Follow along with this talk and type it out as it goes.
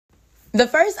The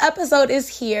first episode is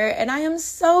here, and I am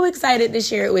so excited to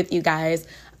share it with you guys.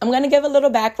 I'm going to give a little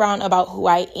background about who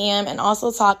I am and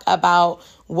also talk about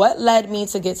what led me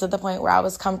to get to the point where I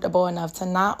was comfortable enough to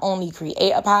not only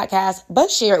create a podcast,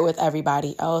 but share it with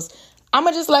everybody else. I'm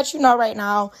going to just let you know right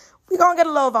now, we're going to get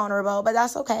a little vulnerable, but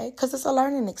that's okay because it's a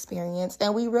learning experience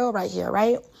and we real right here,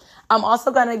 right? I'm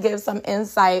also going to give some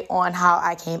insight on how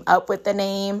I came up with the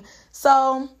name.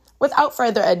 So without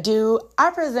further ado,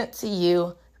 I present to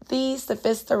you the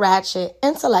Sophisticated Ratchet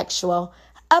Intellectual,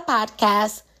 a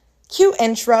podcast. Cue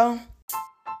intro.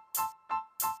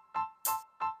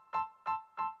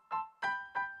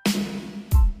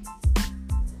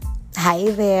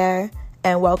 Hi there,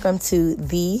 and welcome to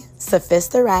the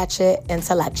Sophisticated Ratchet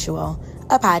Intellectual,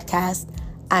 a podcast.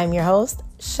 I'm your host,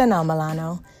 Chanel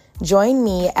Milano. Join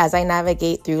me as I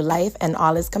navigate through life and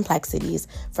all its complexities,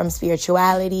 from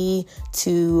spirituality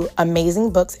to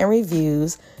amazing books and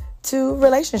reviews, to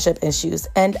relationship issues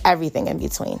and everything in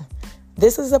between.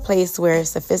 This is a place where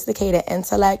sophisticated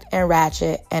intellect and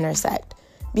ratchet intersect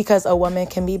because a woman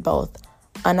can be both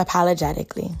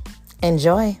unapologetically.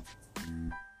 Enjoy.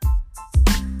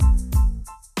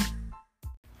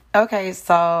 Okay,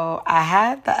 so I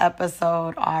had the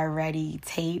episode already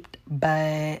taped,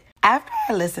 but after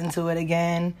I listened to it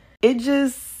again, it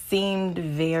just seemed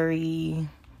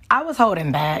I was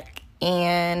holding back.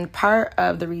 And part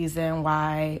of the reason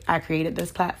why I created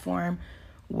this platform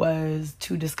was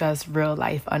to discuss real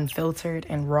life unfiltered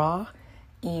and raw.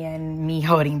 And me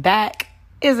holding back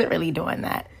isn't really doing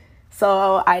that.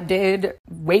 So I did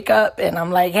wake up and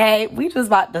I'm like, hey, we just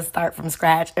about to start from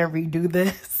scratch and redo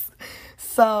this.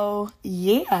 So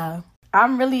yeah,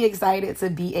 I'm really excited to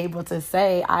be able to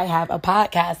say I have a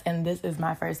podcast and this is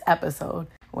my first episode.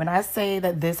 When I say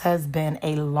that this has been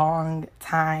a long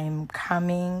time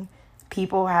coming,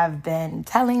 people have been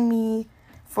telling me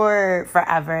for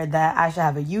forever that I should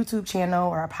have a YouTube channel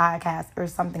or a podcast or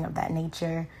something of that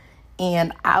nature.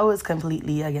 And I was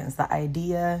completely against the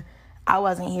idea. I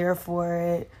wasn't here for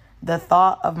it. The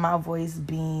thought of my voice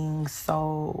being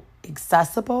so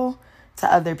accessible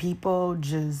to other people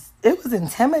it was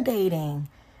intimidating,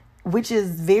 which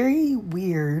is very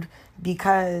weird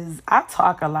because I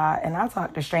talk a lot and I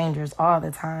talk to strangers all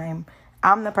the time.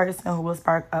 I'm the person who will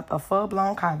spark up a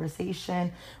full-blown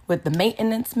conversation with the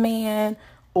maintenance man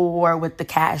or with the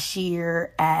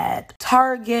cashier at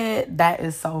Target. That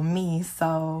is so me.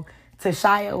 So to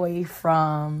shy away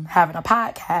from having a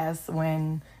podcast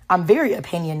when I'm very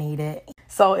opinionated.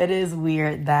 So it is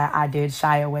weird that I did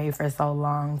shy away for so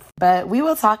long. But we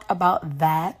will talk about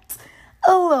that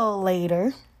a little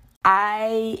later.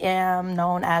 I am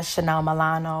known as Chanel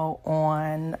Milano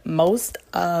on most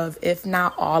of, if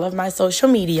not all of my social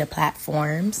media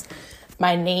platforms.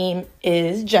 My name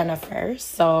is Jennifer,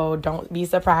 so don't be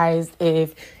surprised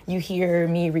if you hear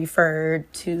me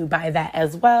referred to by that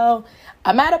as well.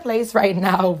 I'm at a place right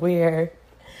now where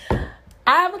I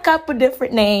have a couple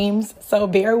different names, so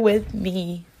bear with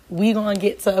me. We gonna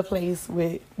get to a place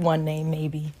with one name,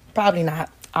 maybe. Probably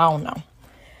not. I don't know.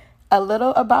 A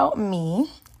little about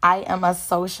me. I am a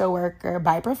social worker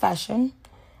by profession.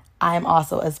 I am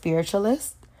also a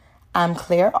spiritualist. I'm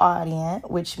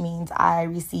clairaudient, which means I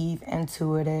receive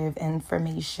intuitive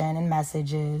information and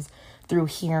messages through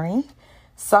hearing.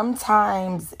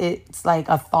 Sometimes it's like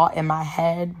a thought in my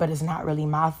head, but it's not really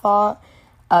my thought.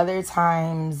 Other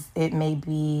times it may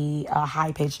be a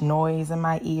high-pitched noise in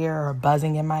my ear or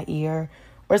buzzing in my ear,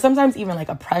 or sometimes even like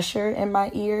a pressure in my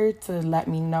ear to let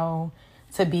me know,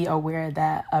 to be aware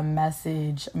that a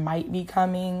message might be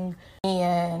coming.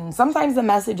 And sometimes the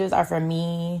messages are for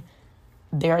me.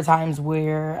 There are times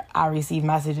where I receive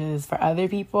messages for other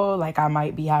people. Like I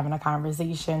might be having a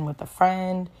conversation with a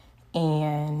friend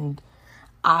and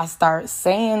I start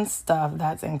saying stuff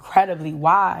that's incredibly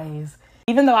wise.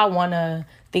 Even though I want to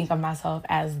think of myself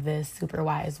as this super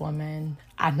wise woman,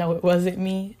 I know it wasn't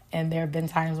me. And there have been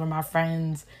times where my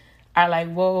friends are like,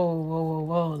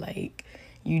 whoa, like,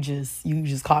 you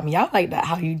just called me out like that.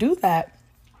 How you do that?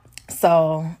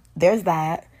 So there's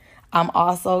that. I'm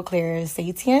also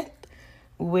clairsentient,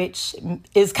 which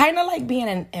is kind of like being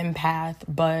an empath,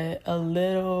 but a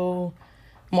little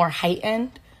more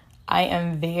heightened. I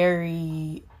am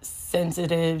very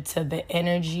sensitive to the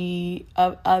energy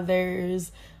of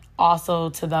others, also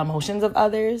to the emotions of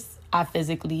others. I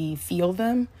physically feel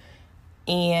them.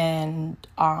 And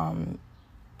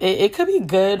it could be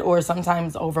good or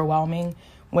sometimes overwhelming.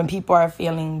 When people are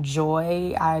feeling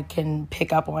joy, I can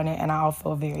pick up on it and I'll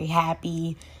feel very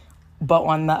happy. But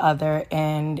on the other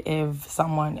end, if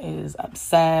someone is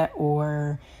upset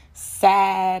or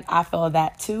sad, I feel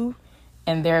that too.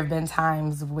 And there have been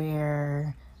times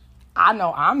where I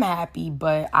know I'm happy,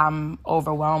 but I'm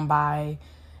overwhelmed by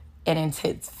an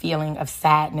intense feeling of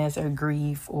sadness or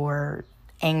grief or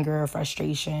anger or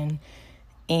frustration,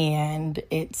 and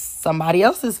it's somebody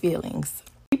else's feelings.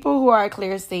 People who are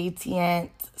clairsentient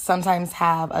sometimes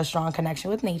have a strong connection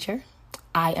with nature.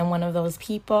 I am one of those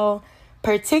people,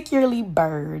 particularly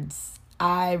birds.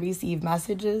 I receive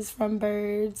messages from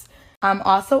birds. I'm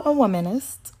also a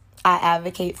womanist. I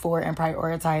advocate for and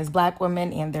prioritize Black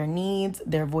women and their needs,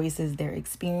 their voices, their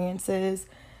experiences.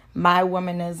 My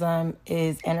womanism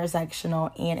is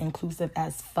intersectional and inclusive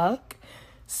as fuck.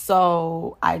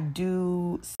 So I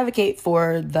do advocate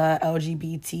for the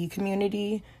LGBT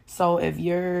community. So if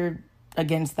you're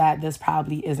against that, this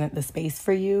probably isn't the space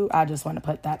for you. I just want to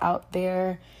put that out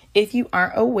there. If you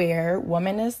aren't aware,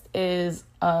 womanist is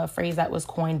a phrase that was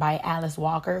coined by Alice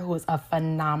Walker, who is a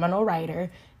phenomenal writer.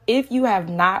 If you have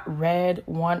not read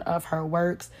one of her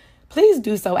works, please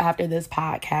do so after this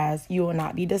podcast. You will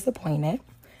not be disappointed.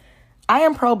 I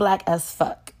am pro-Black as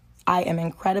fuck. I am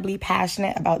incredibly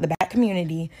passionate about the Black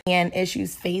community and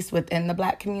issues faced within the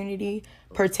Black community,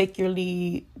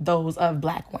 particularly those of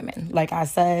Black women. Like I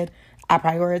said, I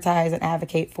prioritize and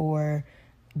advocate for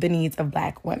the needs of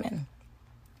Black women.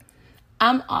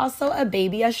 I'm also a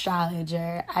baby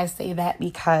astrologer. I say that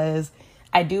because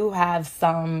I do have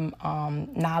some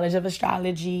knowledge of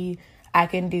astrology. I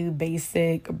can do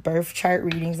basic birth chart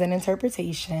readings and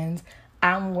interpretations.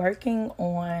 I'm working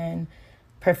on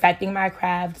perfecting my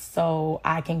craft so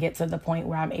I can get to the point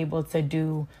where I'm able to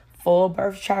do full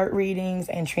birth chart readings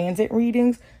and transit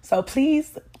readings. So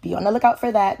please be on the lookout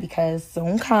for that, because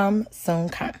soon come, soon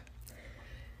come.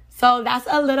 So that's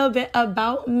a little bit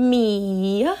about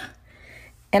me.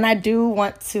 And I do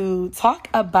want to talk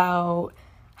about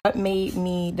what made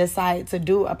me decide to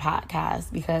do a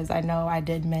podcast, because I know I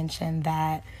did mention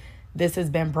that this has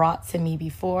been brought to me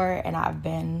before and I've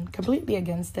been completely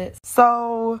against it.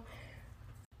 So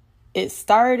it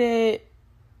started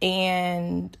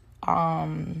and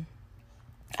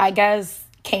I guess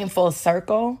came full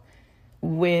circle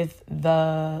with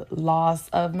the loss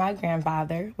of my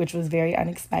grandfather, which was very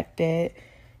unexpected.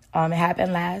 It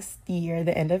happened last year,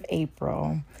 the end of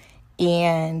April.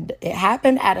 And it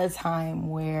happened at a time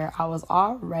where I was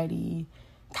already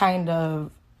kind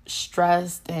of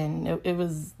stressed, and it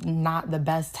was not the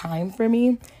best time for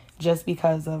me just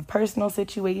because of personal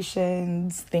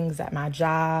situations, things at my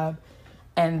job.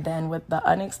 And then with the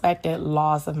unexpected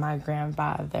loss of my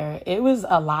grandfather, it was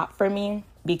a lot for me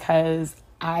because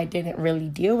I didn't really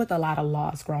deal with a lot of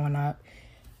loss growing up.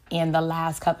 And the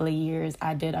last couple of years,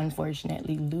 I did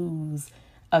unfortunately lose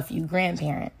a few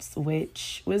grandparents,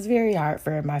 which was very hard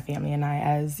for my family and I,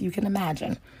 as you can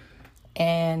imagine.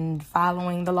 And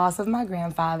following the loss of my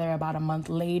grandfather, about a month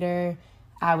later,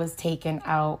 I was taken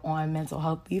out on mental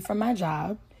health leave from my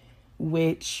job,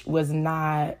 which was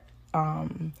not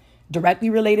directly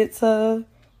related to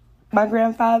my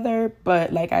grandfather.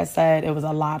 But like I said, it was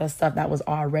a lot of stuff that was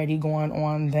already going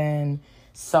on then.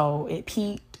 So it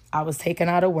peaked. I was taken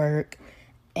out of work,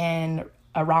 and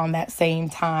around that same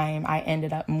time, I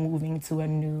ended up moving to a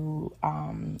new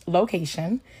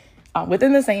location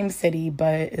within the same city,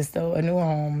 but it's still a new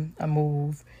home, a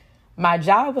move. My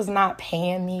job was not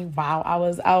paying me while I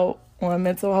was out on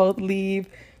mental health leave,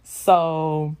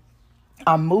 so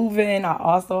I'm moving. I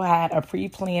also had a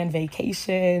pre-planned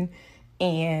vacation,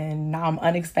 and now I'm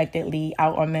unexpectedly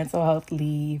out on mental health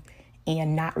leave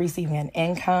and not receiving an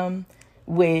income,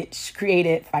 which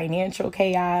created financial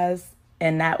chaos,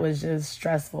 and that was just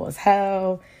stressful as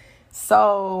hell.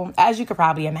 So, as you could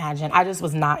probably imagine, I just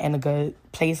was not in a good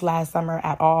place last summer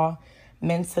at all.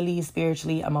 Mentally,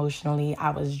 spiritually, emotionally,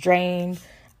 I was drained.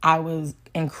 I was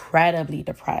incredibly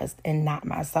depressed and not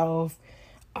myself.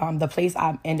 The place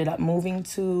I ended up moving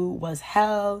to was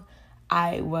hell.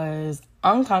 I was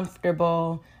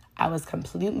uncomfortable. I was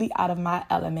completely out of my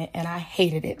element, and I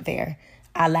hated it there.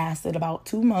 I lasted about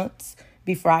 2 months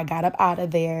before I got up out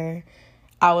of there.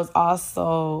 I was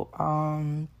also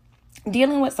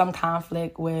dealing with some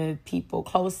conflict with people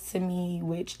close to me,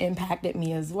 which impacted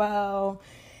me as well.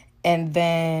 And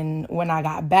then when I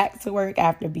got back to work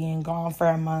after being gone for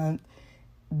a month,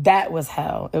 that was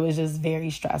hell. It was just very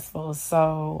stressful.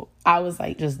 So I was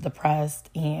like just depressed,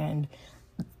 and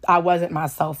I wasn't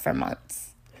myself for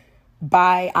months.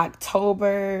 By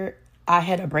October, I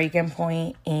hit a breaking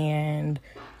point, and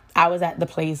I was at the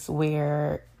place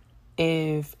where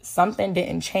if something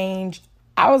didn't change,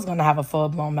 I was going to have a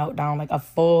full-blown meltdown, like a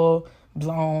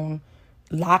full-blown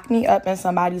lock me up in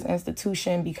somebody's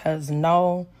institution, because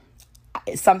no,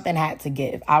 something had to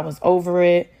give. I was over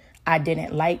it. I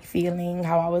didn't like feeling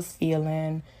how I was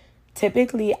feeling.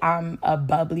 typically I'm a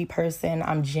bubbly person.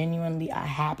 I'm genuinely a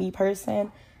happy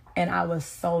person. And I was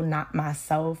so not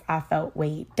myself. I felt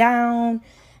weighed down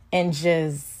and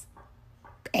just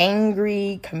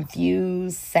angry,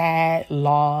 confused, sad,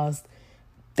 lost.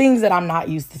 Things that I'm not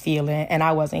used to feeling. And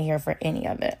I wasn't here for any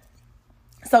of it.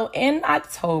 So in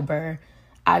October,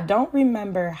 I don't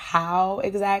remember how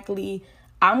exactly.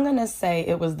 I'm going to say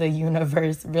it was the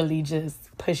universe really just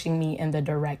pushing me in the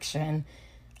direction.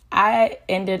 I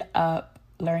ended up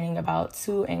learning about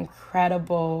two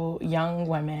incredible young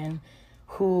women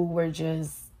who were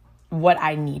just what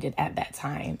I needed at that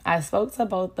time. I spoke to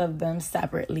both of them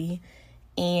separately,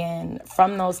 and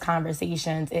from those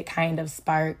conversations, it kind of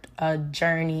sparked a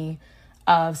journey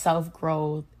of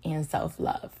self-growth and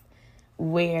self-love,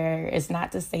 where it's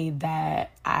not to say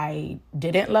that I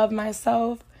didn't love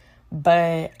myself,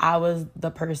 but I was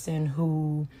the person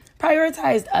who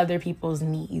prioritized other people's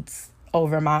needs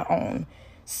over my own.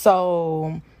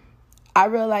 So I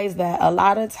realized that a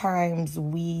lot of times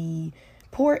we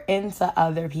pour into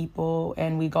other people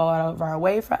and we go out of our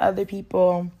way for other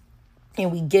people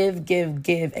and we give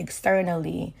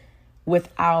externally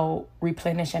without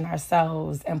replenishing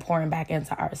ourselves and pouring back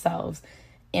into ourselves.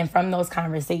 And from those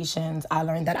conversations, I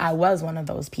learned that I was one of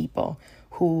those people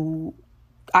who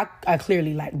I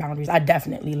clearly lacked boundaries. I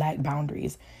definitely lacked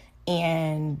boundaries.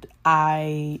 And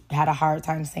I had a hard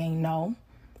time saying no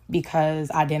because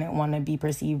I didn't want to be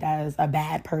perceived as a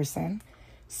bad person.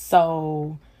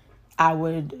 So I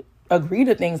would agree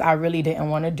to things I really didn't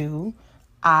want to do.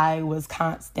 I was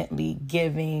constantly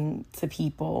giving to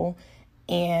people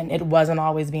and it wasn't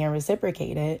always being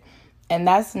reciprocated. And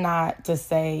that's not to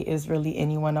say it's really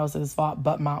anyone else's fault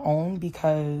but my own,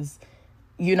 because,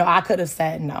 you know, I could have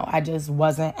said no. I just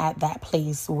wasn't at that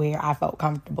place where I felt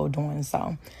comfortable doing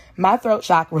so. My throat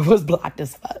chakra was blocked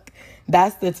as fuck.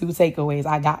 That's the two takeaways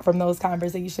I got from those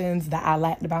conversations, that I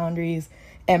lacked boundaries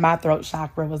and my throat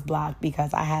chakra was blocked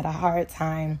because I had a hard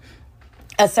time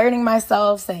asserting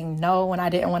myself, saying no when I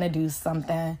didn't want to do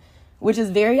something, which is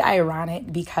very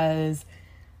ironic because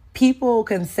people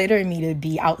consider me to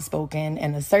be outspoken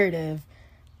and assertive,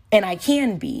 and I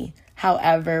can be.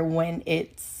 However, when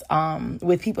it's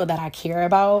with people that I care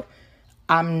about,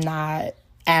 I'm not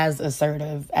as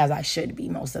assertive as I should be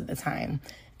most of the time.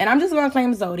 And I'm just going to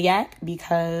claim zodiac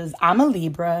because I'm a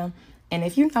Libra. And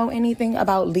if you know anything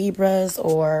about Libras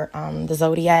or the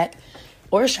zodiac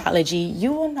or astrology,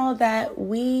 you will know that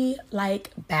we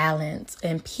like balance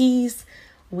and peace.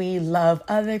 We love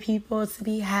other people to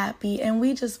be happy, and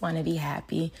we just want to be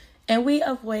happy. And we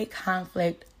avoid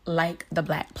conflict like the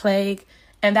Black Plague.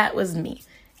 And that was me.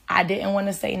 I didn't want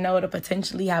to say no to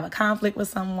potentially have a conflict with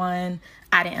someone.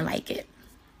 I didn't like it.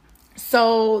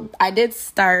 So I did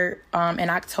start in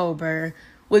October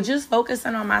with just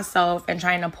focusing on myself and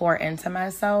trying to pour into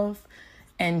myself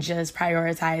and just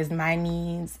prioritize my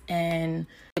needs. And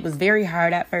it was very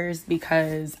hard at first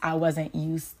because I wasn't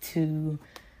used to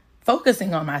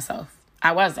focusing on myself.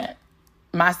 I wasn't.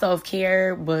 My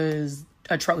self-care was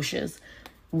atrocious,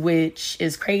 which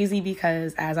is crazy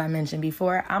because, as I mentioned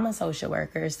before, I'm a social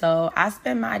worker. So I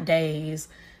spend my days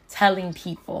telling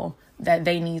people that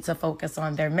they need to focus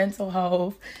on their mental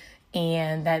health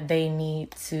and that they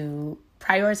need to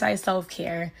prioritize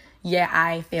self-care, yet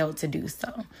I failed to do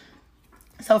so.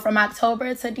 So from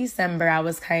October to December, I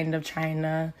was kind of trying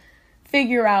to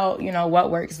figure out, you know,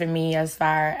 what works for me as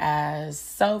far as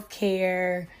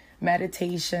self-care,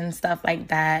 meditation, stuff like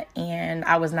that. And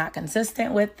I was not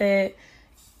consistent with it.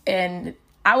 And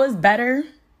I was better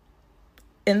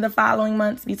in the following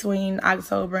months between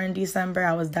October and December.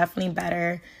 I was definitely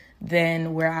better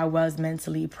than where I was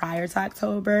mentally prior to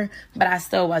October, but I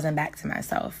still wasn't back to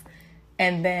myself.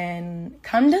 And then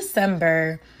come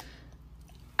December,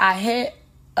 I hit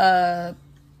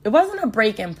it wasn't a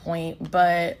breaking point,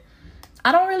 but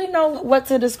I don't really know what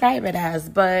to describe it as.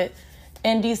 But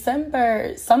in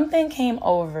December, something came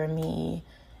over me,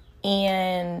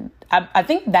 and I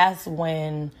think that's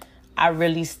when I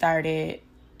really started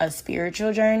a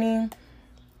spiritual journey,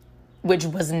 which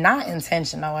was not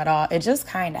intentional at all. It just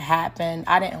kind of happened.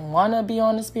 I didn't want to be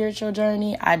on a spiritual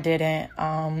journey. I didn't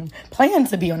plan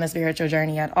to be on a spiritual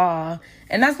journey at all.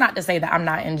 And that's not to say that I'm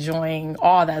not enjoying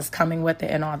all that's coming with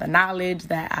it and all the knowledge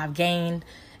that I've gained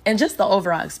and just the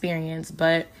overall experience.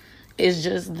 But it's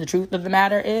just the truth of the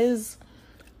matter is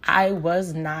I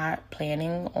was not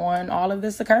planning on all of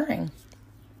this occurring.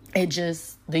 It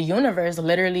just, the universe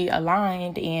literally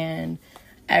aligned and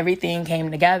everything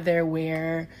came together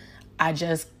where I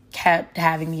just kept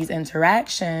having these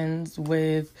interactions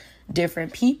with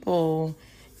different people.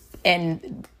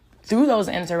 And through those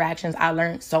interactions, I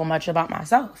learned so much about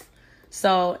myself.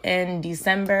 So in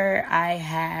December, I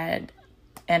had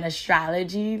an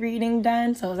astrology reading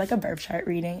done. So it was like a birth chart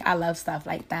reading. I love stuff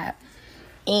like that.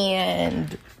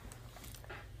 And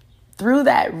through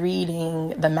that reading,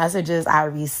 the messages I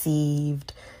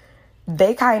received,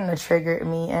 they kind of triggered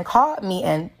me and called me,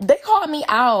 and they called me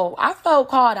out. I felt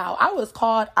called out. I was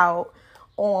called out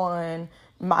on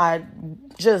my,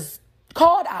 just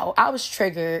called out. I was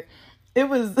triggered. It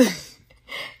was,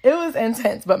 it was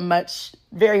intense, but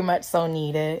very much so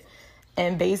needed.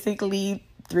 And basically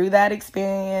through that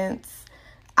experience,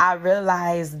 I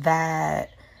realized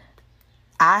that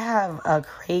I have a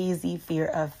crazy fear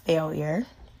of failure,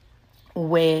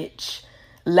 which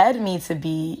led me to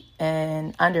be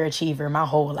an underachiever my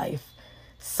whole life.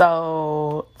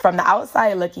 So from the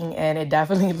outside looking in, it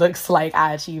definitely looks like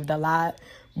I achieved a lot.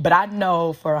 But I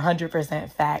know for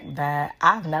 100% fact that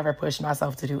I've never pushed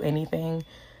myself to do anything.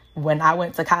 When I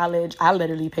went to college, I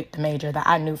literally picked a major that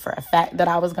I knew for a fact that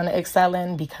I was going to excel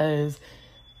in, because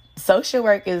social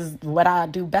work is what I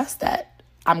do best at.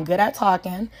 I'm good at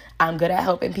talking. I'm good at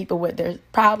helping people with their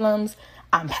problems.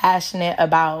 I'm passionate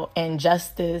about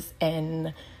injustice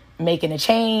and making a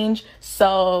change.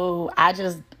 So I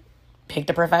just picked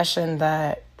a profession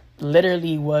that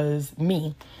literally was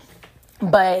me.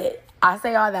 But I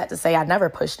say all that to say I never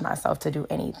pushed myself to do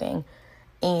anything.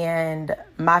 And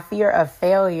my fear of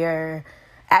failure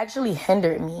actually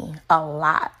hindered me a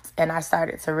lot. And I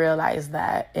started to realize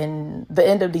that in the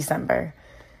end of December.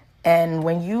 And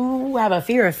when you have a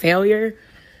fear of failure,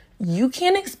 you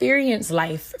can't experience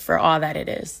life for all that it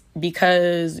is,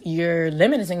 because you're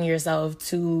limiting yourself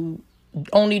to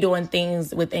only doing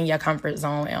things within your comfort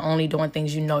zone and only doing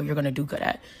things you know you're going to do good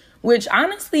at, which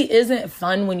honestly isn't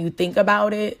fun when you think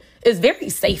about it. It's very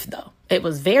safe, though. It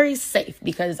was very safe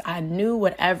because I knew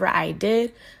whatever I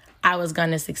did, I was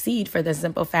going to succeed, for the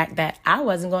simple fact that I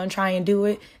wasn't going to try and do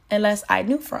it unless I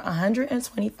knew for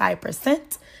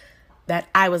 125% that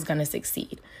I was going to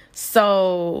succeed.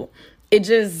 So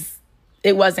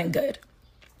it wasn't good,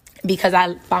 because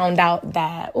I found out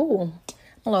that, I'm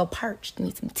a little parched,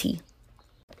 need some tea.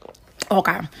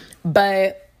 Okay.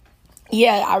 But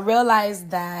yeah, I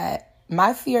realized that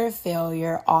my fear of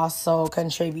failure also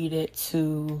contributed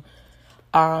to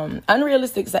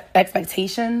unrealistic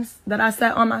expectations that I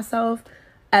set on myself,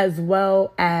 as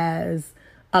well as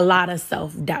a lot of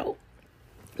self-doubt,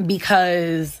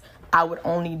 because I would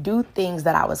only do things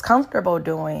that I was comfortable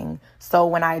doing. So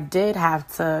when I did have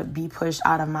to be pushed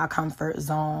out of my comfort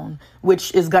zone,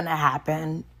 which is going to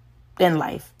happen in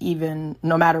life, even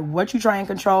no matter what you try and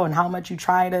control and how much you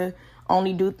try to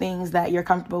only do things that you're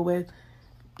comfortable with,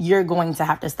 you're going to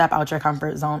have to step out your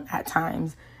comfort zone at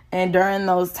times. And during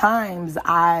those times,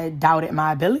 I doubted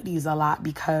my abilities a lot,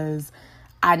 because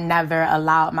I never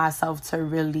allowed myself to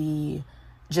really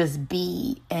just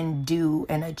be and do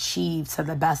and achieve to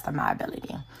the best of my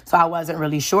ability. So I wasn't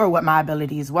really sure what my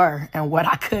abilities were and what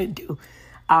I could do.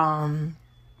 And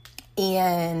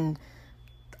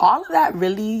all of that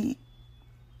really,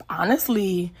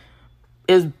 honestly,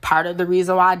 is part of the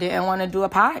reason why I didn't want to do a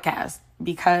podcast,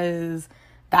 because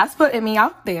that's putting me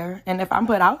out there. And if I'm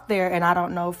put out there and I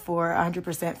don't know for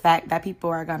 100% fact that people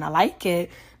are going to like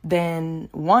it, then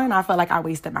one, I feel like I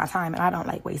wasted my time, and I don't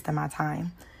like wasting my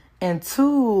time. And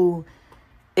two,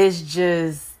 it's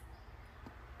just,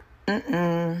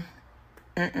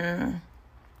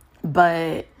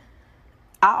 But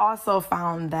I also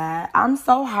found that I'm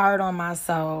so hard on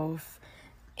myself.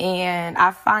 And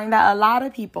I find that a lot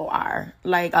of people are.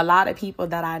 Like, a lot of people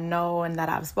that I know and that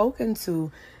I've spoken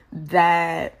to,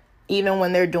 that even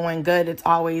when they're doing good, it's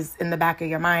always in the back of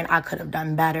your mind, I could have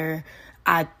done better.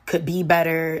 I could be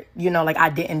better. Like, I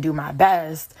didn't do my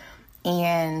best.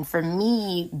 And for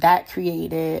me, that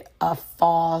created a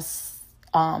false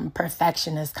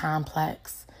perfectionist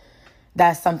complex.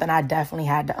 That's something I definitely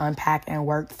had to unpack and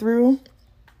work through.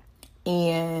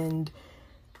 And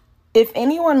if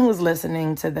anyone who's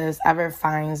listening to this ever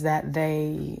finds that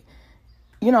they,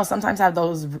 sometimes have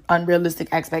those unrealistic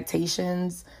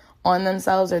expectations on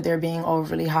themselves, or they're being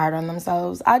overly hard on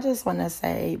themselves, I just want to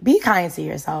say, be kind to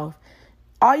yourself.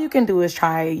 All you can do is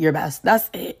try your best. That's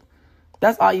it.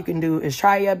 That's all you can do is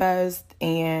try your best.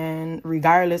 And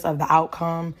regardless of the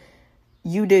outcome,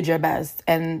 you did your best.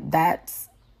 And that's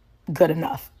good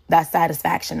enough. That's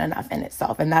satisfaction enough in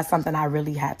itself. And that's something I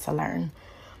really had to learn.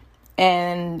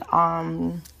 And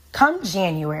come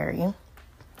January,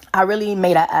 I really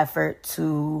made an effort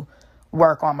to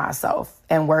work on myself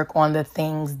and work on the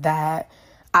things that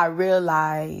I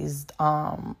realized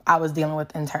I was dealing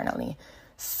with internally.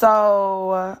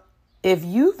 So if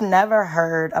you've never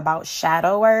heard about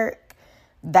shadow work,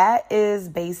 that is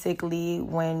basically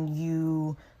when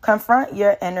you confront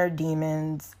your inner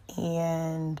demons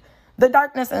and the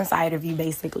darkness inside of you,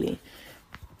 basically.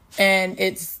 And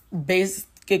it's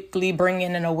basically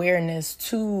bringing an awareness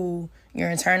to your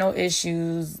internal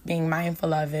issues, being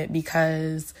mindful of it,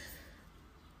 because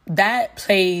that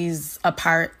plays a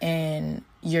part in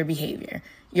your behavior.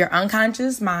 Your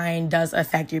unconscious mind does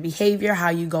affect your behavior, how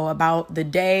you go about the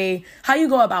day, how you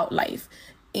go about life.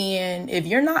 And if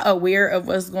you're not aware of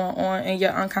what's going on in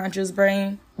your unconscious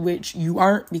brain, which you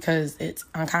aren't because it's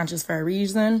unconscious for a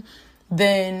reason,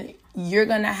 then you're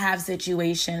going to have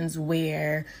situations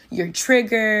where you're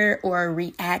triggered or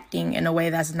reacting in a way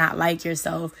that's not like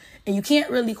yourself. And you can't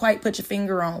really quite put your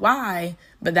finger on why,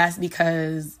 but that's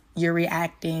because you're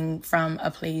reacting from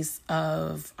a place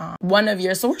of one of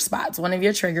your sore spots, one of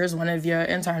your triggers, one of your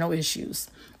internal issues.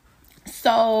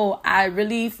 So I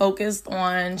really focused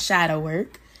on shadow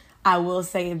work. I will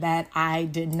say that I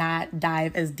did not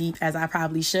dive as deep as I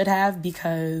probably should have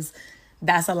because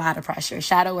that's a lot of pressure.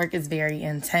 Shadow work is very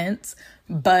intense,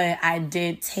 but I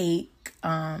did take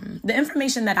the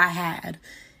information that I had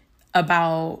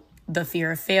about the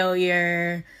fear of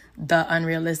failure, the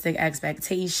unrealistic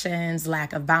expectations,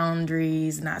 lack of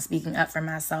boundaries, not speaking up for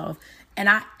myself. And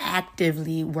I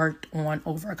actively worked on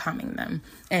overcoming them.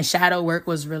 And shadow work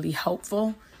was really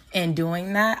helpful in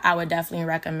doing that. I would definitely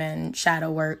recommend shadow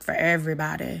work for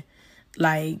everybody.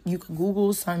 Like, you could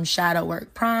Google some shadow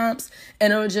work prompts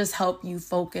and it'll just help you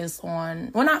focus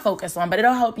on, well, not focus on, but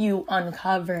it'll help you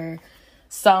uncover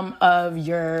some of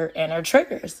your inner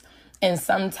triggers. And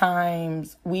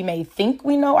sometimes we may think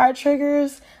we know our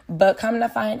triggers, but come to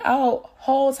find out,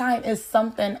 whole time is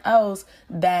something else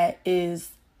that is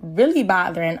really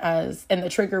bothering us. And the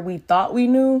trigger we thought we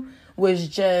knew was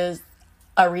just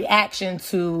a reaction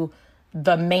to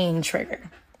the main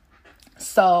trigger.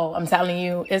 So I'm telling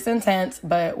you, it's intense,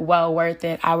 but well worth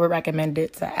it. I would recommend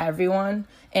it to everyone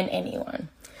and anyone.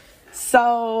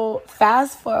 So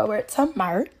fast forward to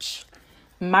March.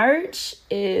 March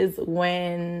is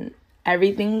when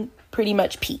everything pretty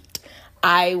much peaked.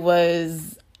 I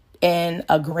was in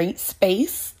a great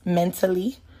space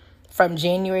mentally from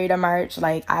January to March.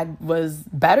 Like, I was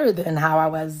better than how I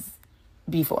was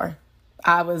before.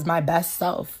 I was my best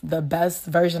self, the best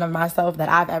version of myself that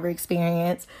I've ever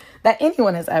experienced, that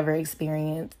anyone has ever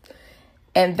experienced.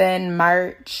 And then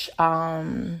March,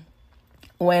 when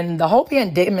the whole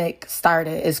pandemic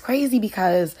started, is crazy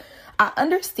because I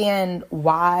understand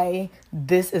why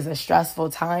this is a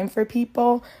stressful time for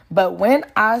people. But when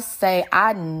I say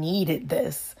I needed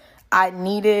this, I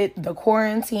needed the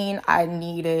quarantine, I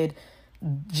needed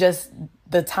just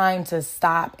the time to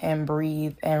stop and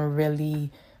breathe and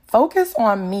really focus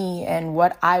on me and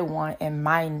what I want and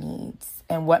my needs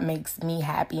and what makes me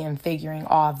happy and figuring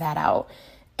all of that out.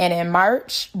 And in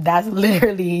March, that's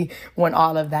literally when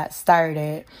all of that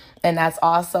started. And that's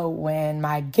also when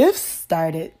my gifts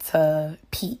started to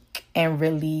peak and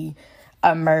really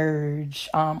emerge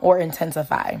or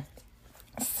intensify.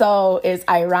 So it's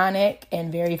ironic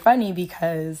and very funny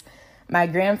because my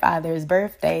grandfather's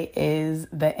birthday is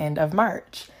the end of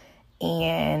March.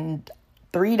 And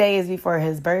 3 days before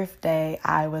his birthday,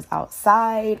 I was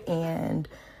outside and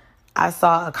I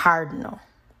saw a cardinal.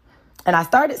 And I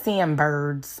started seeing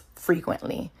birds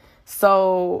frequently.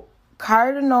 So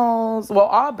cardinals, well,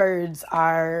 all birds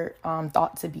are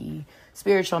thought to be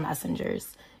spiritual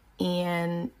messengers.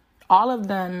 And all of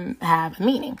them have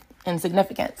meaning and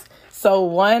significance. So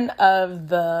one of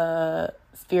the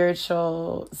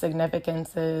spiritual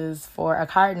significances for a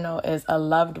cardinal is a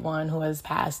loved one who has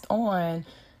passed on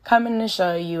coming to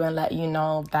show you and let you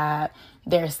know that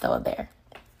they're still there.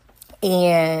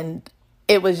 And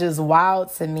it was just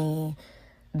wild to me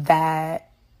that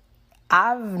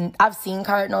I've seen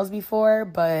cardinals before,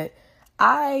 but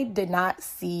I did not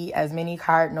see as many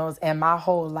cardinals in my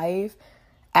whole life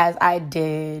as I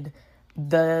did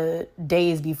the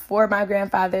days before my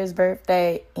grandfather's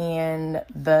birthday and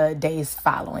the days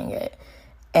following it.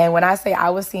 And when I say I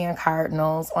was seeing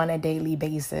cardinals on a daily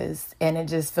basis, and it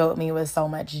just filled me with so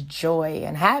much joy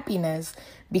and happiness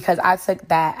because I took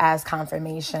that as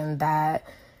confirmation that,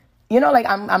 you know, like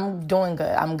I'm doing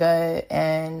good. I'm good.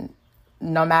 And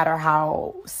no matter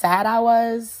how sad I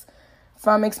was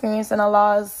from experiencing a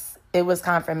loss, it was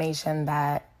confirmation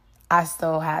that I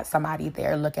still had somebody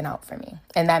there looking out for me.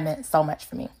 And that meant so much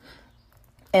for me.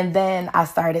 And then I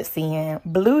started seeing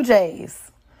blue jays.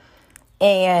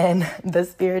 And the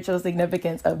spiritual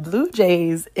significance of blue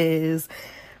jays is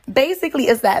basically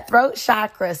it's that throat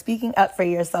chakra, speaking up for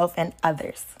yourself and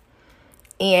others.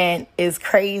 And it's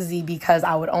crazy because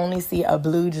I would only see a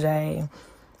blue jay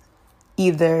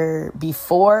either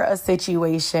before a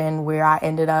situation where I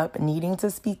ended up needing to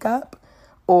speak up,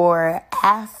 or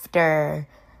after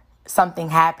something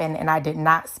happened and I did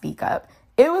not speak up.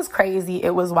 It was crazy.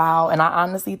 It was wild. And I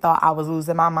honestly thought I was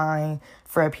losing my mind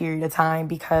for a period of time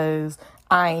because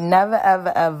I ain't never,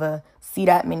 ever, ever see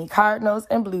that many Cardinals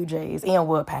and Blue Jays and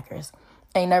Woodpeckers.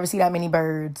 Ain't never see that many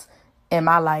birds in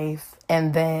my life.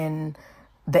 And then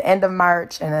the end of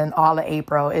March and then all of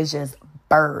April is just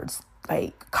birds.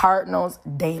 Like Cardinals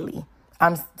daily.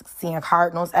 I'm seeing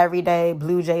Cardinals every day,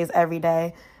 Blue Jays every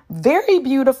day. Very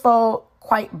beautiful,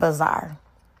 quite bizarre.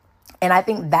 And I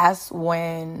think that's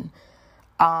when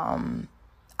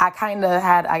I kind of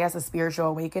had, I guess, a spiritual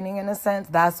awakening in a sense.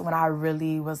 That's when I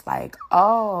really was like,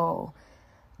 oh,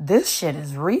 this shit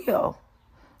is real.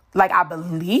 Like, I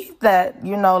believe that,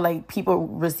 like people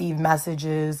receive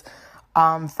messages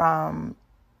from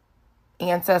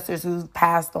ancestors who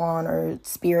passed on or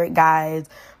spirit guides,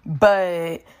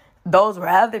 but those were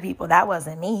other people. That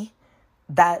wasn't me.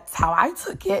 That's how I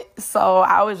took it. So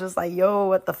I was just like, yo,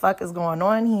 what the fuck is going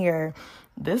on here?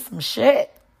 This some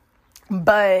shit.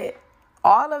 But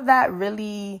all of that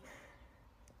really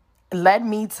led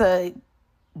me to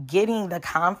getting the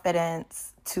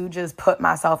confidence to just put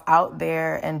myself out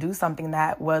there and do something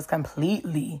that was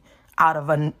completely out of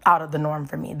the norm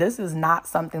for me. This is not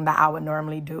something that I would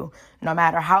normally do. No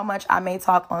matter how much I may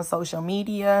talk on social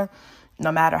media,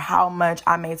 no matter how much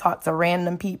I may talk to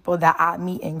random people that I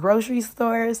meet in grocery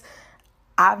stores,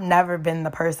 I've never been the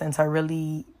person to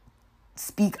really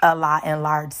speak a lot in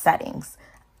large settings.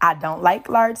 I don't like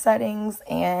large settings.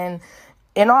 And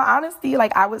in all honesty,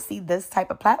 like I would see this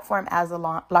type of platform as a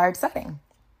large setting.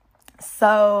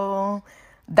 So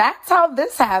that's how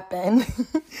this happened.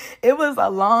 It was a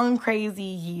long, crazy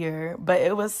year, but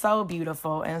it was so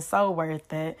beautiful and so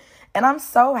worth it. And I'm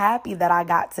so happy that I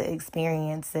got to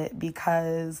experience it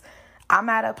because I'm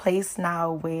at a place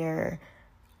now where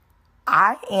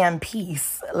I am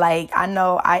peace. Like, I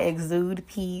know I exude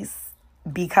peace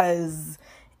because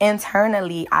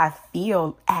internally I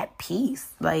feel at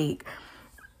peace. Like,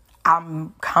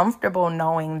 I'm comfortable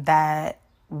knowing that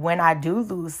when I do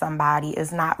lose somebody,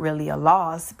 it's not really a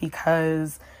loss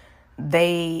because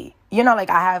they, like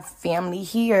I have family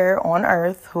here on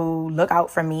earth who look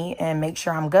out for me and make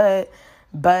sure I'm good.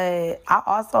 But I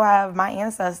also have my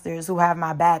ancestors who have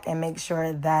my back and make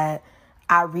sure that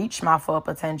I reach my full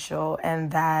potential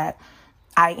and that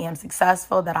I am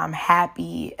successful, that I'm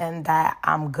happy, and that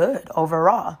I'm good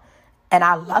overall. And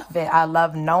I love it. I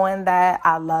love knowing that.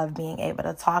 I love being able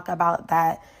to talk about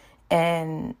that.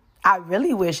 And I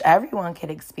really wish everyone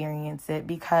could experience it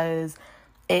because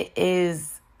it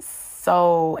is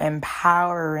so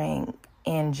empowering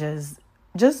and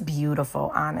just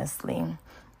beautiful, honestly.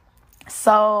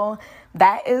 So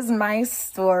that is my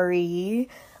story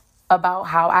about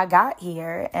how I got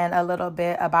here and a little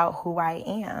bit about who I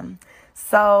am.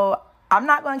 So I'm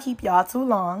not going to keep y'all too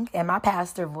long in my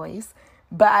pastor voice,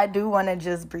 but I do want to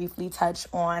just briefly touch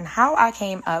on how I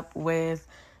came up with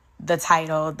the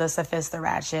title, The Sophisticated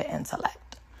Ratchet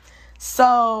Intellect.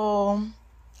 So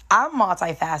I'm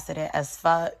multifaceted as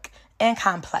fuck and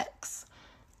complex.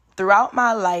 Throughout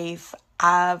my life,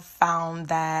 I've found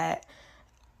that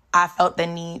I felt the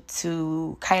need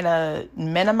to kind of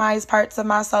minimize parts of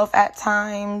myself at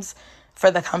times for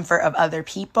the comfort of other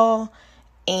people.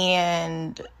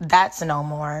 And that's no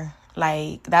more.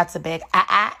 Like, that's a big,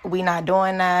 we not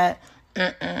doing that.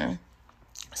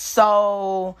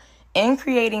 So in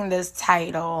creating this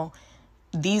title,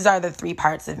 these are the three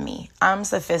parts of me. I'm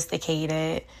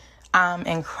sophisticated. I'm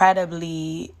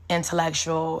incredibly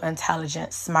intellectual,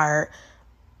 intelligent, smart.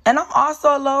 And I'm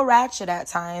also a little ratchet at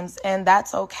times, and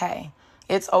that's okay.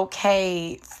 It's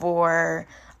okay for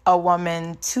a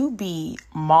woman to be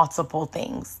multiple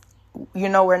things.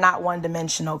 We're not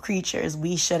one-dimensional creatures.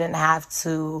 We shouldn't have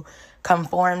to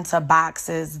conform to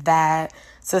boxes that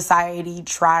society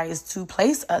tries to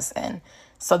place us in.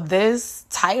 So this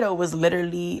title was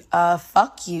literally a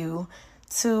fuck you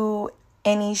to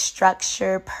any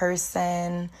structure,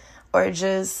 person, or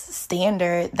just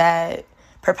standard that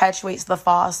perpetuates the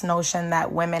false notion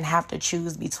that women have to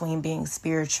choose between being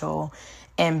spiritual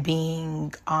and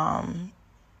being a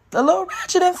little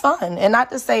ratchet and fun. And not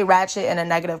to say ratchet in a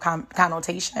negative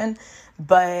connotation,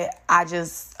 but I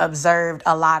just observed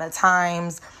a lot of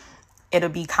times it'll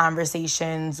be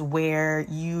conversations where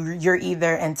you're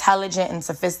either intelligent and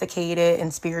sophisticated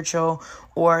and spiritual,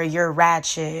 or you're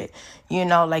ratchet,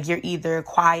 like you're either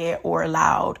quiet or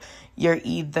loud. You're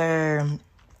either,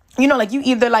 you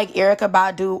either like Erykah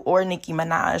Badu or Nicki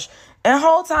Minaj. And the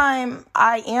whole time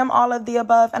I am all of the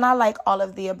above and I like all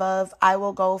of the above. I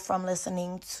will go from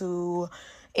listening to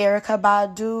Erykah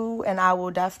Badu, and I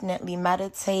will definitely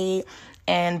meditate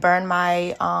and burn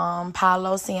my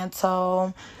Palo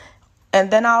Santo. And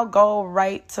then I'll go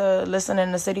right to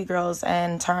listening to City Girls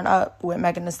and turn up with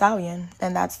Megan Thee Stallion.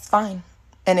 And that's fine.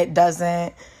 And it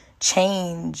doesn't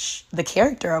change the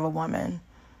character of a woman.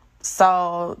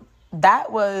 So that's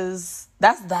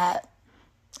that.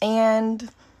 And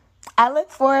I look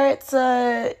forward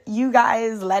to you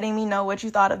guys letting me know what you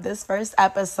thought of this first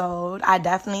episode. I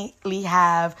definitely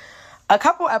have a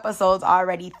couple episodes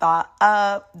already thought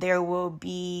up. There will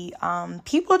be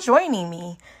people joining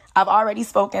me. I've already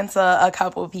spoken to a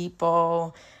couple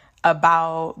people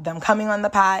about them coming on the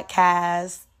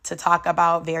podcast to talk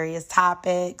about various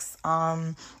topics.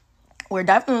 We're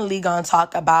definitely going to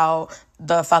talk about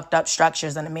the fucked up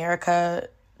structures in America.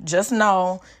 Just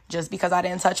know, just because I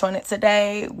didn't touch on it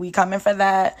today, we coming for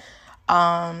that.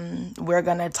 We're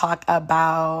going to talk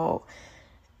about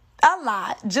a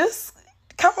lot. Just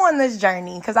come on this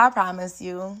journey, because I promise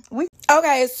you.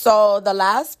 Okay, so the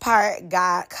last part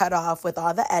got cut off with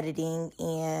all the editing,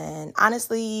 and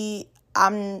honestly,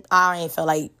 I ain't feel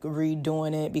like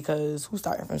redoing it, because who's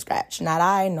starting from scratch? Not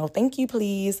I. No, thank you,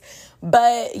 please.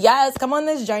 But yes, come on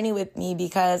this journey with me,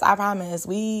 because I promise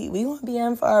we gonna be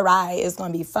in for a ride. It's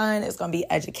gonna be fun. It's gonna be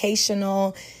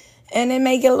educational, and it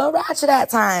may get a little ratchet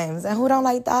at times. And who don't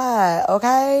like that?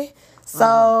 Okay,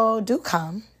 so do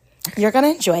come. You're gonna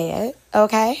enjoy it.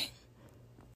 Okay.